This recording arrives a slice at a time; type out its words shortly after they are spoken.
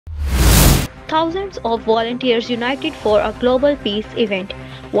Thousands of volunteers united for a global peace event.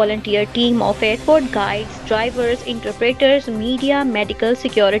 Volunteer team of airport guides, drivers, interpreters, media, medical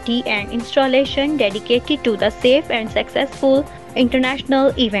security and installation dedicated to the safe and successful international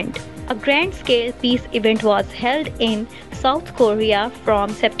event. A grand-scale peace event was held in South Korea from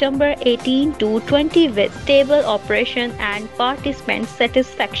September 18 to 20 with stable operation and participant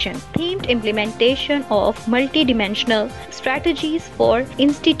satisfaction. Themed implementation of multidimensional strategies for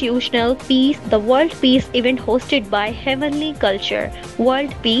institutional peace. The World Peace event hosted by Heavenly Culture,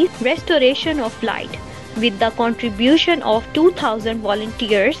 World Peace, Restoration of Light, with the contribution of 2,000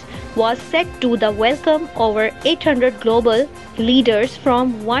 volunteers, was set to the welcome over 800 global leaders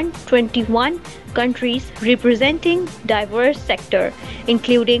from 121 countries representing diverse sectors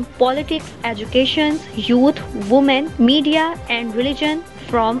including politics, education, youth, women, media and religion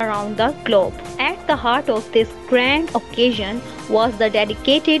from around the globe. At the heart of this grand occasion was the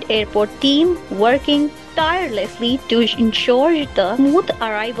dedicated airport team working tirelessly to ensure the smooth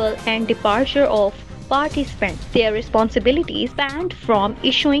arrival and departure of participants. Their responsibilities spanned from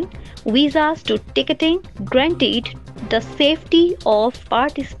issuing visas to ticketing, granted the safety of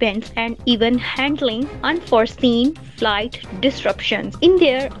participants and even handling unforeseen flight disruptions. In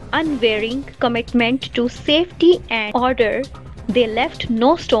their unwavering commitment to safety and order, they left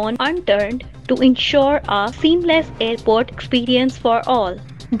no stone unturned to ensure a seamless airport experience for all.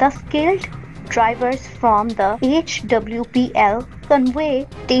 The skilled drivers from the HWPL convoy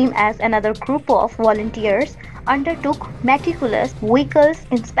team as another group of volunteers undertook meticulous vehicles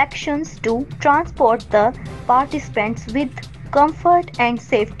inspections to transport the participants with comfort and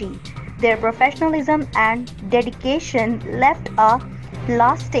safety. Their professionalism and dedication left a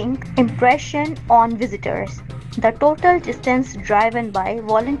lasting impression on visitors. The total distance driven by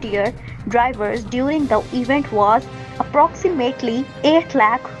volunteer drivers during the event was approximately 8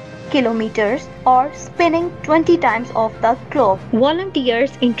 lakh kilometers or spinning 20 times of the globe.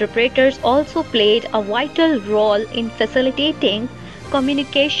 Volunteers interpreters also played a vital role in facilitating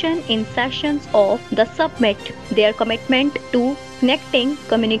communication in sessions of the summit. Their commitment to connecting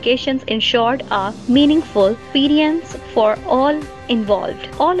communications ensured a meaningful experience for all involved.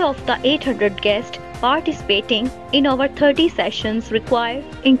 All of the 800 guests participating in over 30 sessions require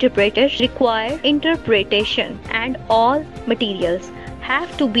interpretation and all materials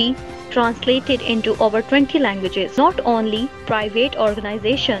have to be translated into over 20 languages. Not only private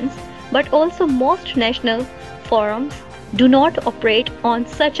organizations but also most national forums do not operate on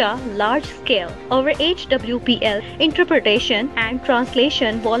such a large scale. Our HWPL interpretation and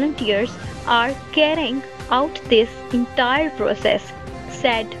translation volunteers are carrying out this entire process,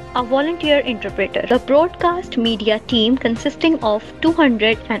 said a volunteer interpreter. The broadcast media team consisting of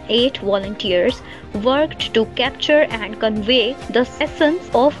 208 volunteers worked to capture and convey the essence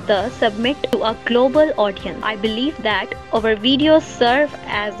of the summit to a global audience. I believe that our videos serve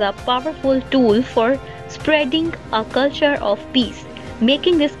as a powerful tool for spreading a culture of peace,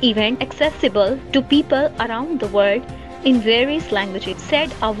 making this event accessible to people around the world in various languages,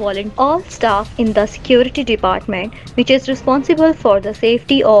 said a volunteer. All staff in the security department, which is responsible for the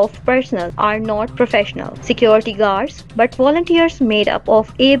safety of personnel, are not professional security guards but volunteers made up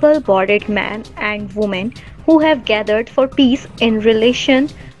of able-bodied men and women who have gathered for peace. In relation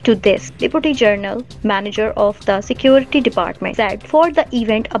to this, Deputy General Manager of the Security Department said for the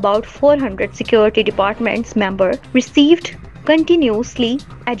event about 400 security departments members received continuously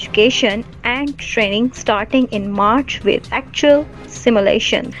education and training starting in March with actual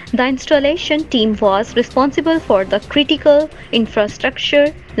simulation. The installation team was responsible for the critical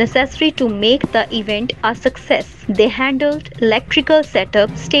infrastructure necessary to make the event a success. They handled electrical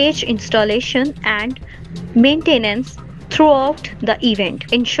setup, stage installation and maintenance throughout the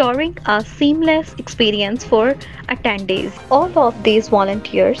event, ensuring a seamless experience for attendees. All of these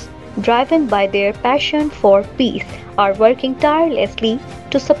volunteers, driven by their passion for peace, are working tirelessly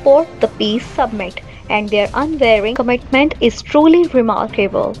to support the Peace Summit, and their unwavering commitment is truly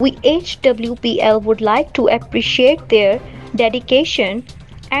remarkable. We HWPL would like to appreciate their dedication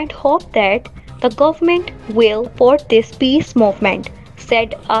and hope that the government will support this peace movement,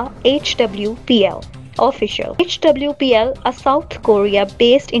 said a HWPL official. HWPL, a South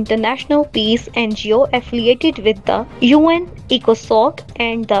Korea-based international peace NGO affiliated with the UN ECOSOC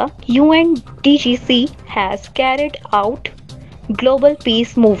and the UNDGC, has carried out global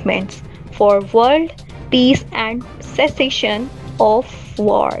peace movements for world peace and cessation of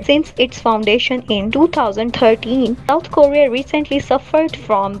war. Since its foundation in 2013, South Korea recently suffered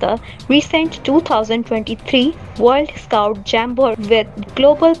from the recent 2023 World Scout Jamboree with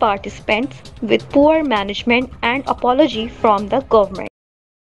global participants with poor management and apology from the government.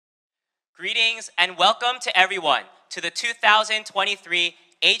 Greetings and welcome to everyone to the 2023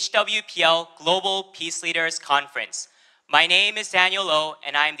 HWPL Global Peace Leaders Conference. My name is Daniel Oh,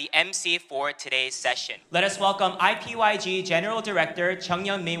 and I'm the MC for today's session. Let us welcome IPYG General Director Chung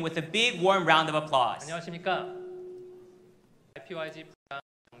Yeon Min with a big warm round of applause. 안녕하십니까? IPYG 부장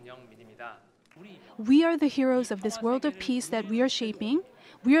정영민입니다. We are the heroes of this world of peace that we are shaping.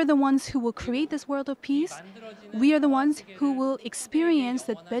 We are the ones who will create this world of peace. We are the ones who will experience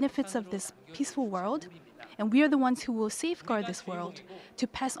the benefits of this peaceful world. And we are the ones who will safeguard this world to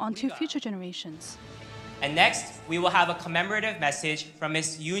pass on to future generations. And next, we will have a commemorative message from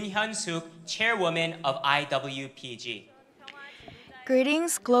Ms. Yoon Hyun-suk, Chairwoman of IWPG.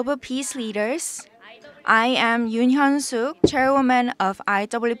 Greetings, Global Peace Leaders. I am Yoon Hyun-suk, Chairwoman of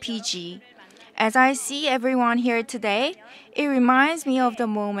IWPG. As I see everyone here today, it reminds me of the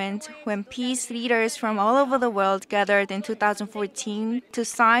moment when peace leaders from all over the world gathered in 2014 to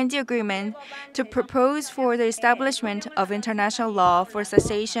sign the agreement to propose for the establishment of international law for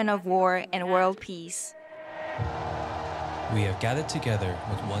cessation of war and world peace. We have gathered together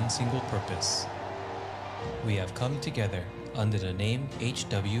with one single purpose. We have come together under the name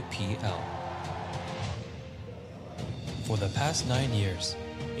HWPL. For the past 9 years,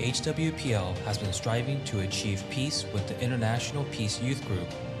 HWPL has been striving to achieve peace with the International Peace Youth Group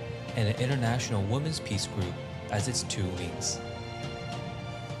and the International Women's Peace Group as its two wings.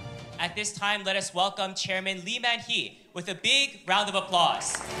 At this time, let us welcome Chairman Lee Man-hee with a big round of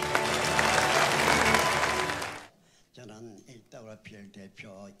applause. 저는 HWPL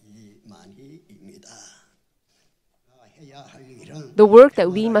대표 이만희입니다. The work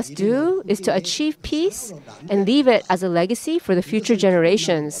that we must do is to achieve peace and leave it as a legacy for the future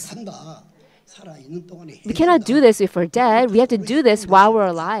generations. We cannot do this if we're dead. We have to do this while we're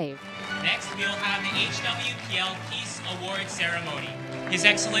alive. Next, we'll have the HWPL Peace Award Ceremony. His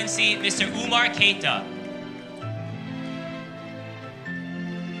Excellency, Mr. Umar Keita.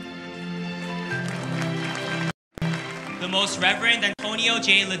 The Most Reverend Antonio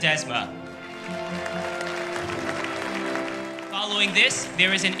J. Ledesma. Following this,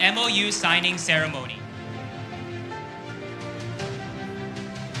 there is an MOU signing ceremony.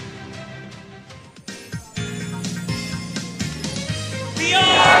 We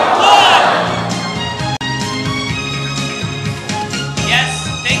are one! Yes,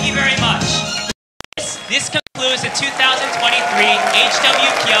 thank you very much. This concludes the 2023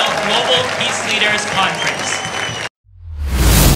 HWPL Global Peace Leaders Conference.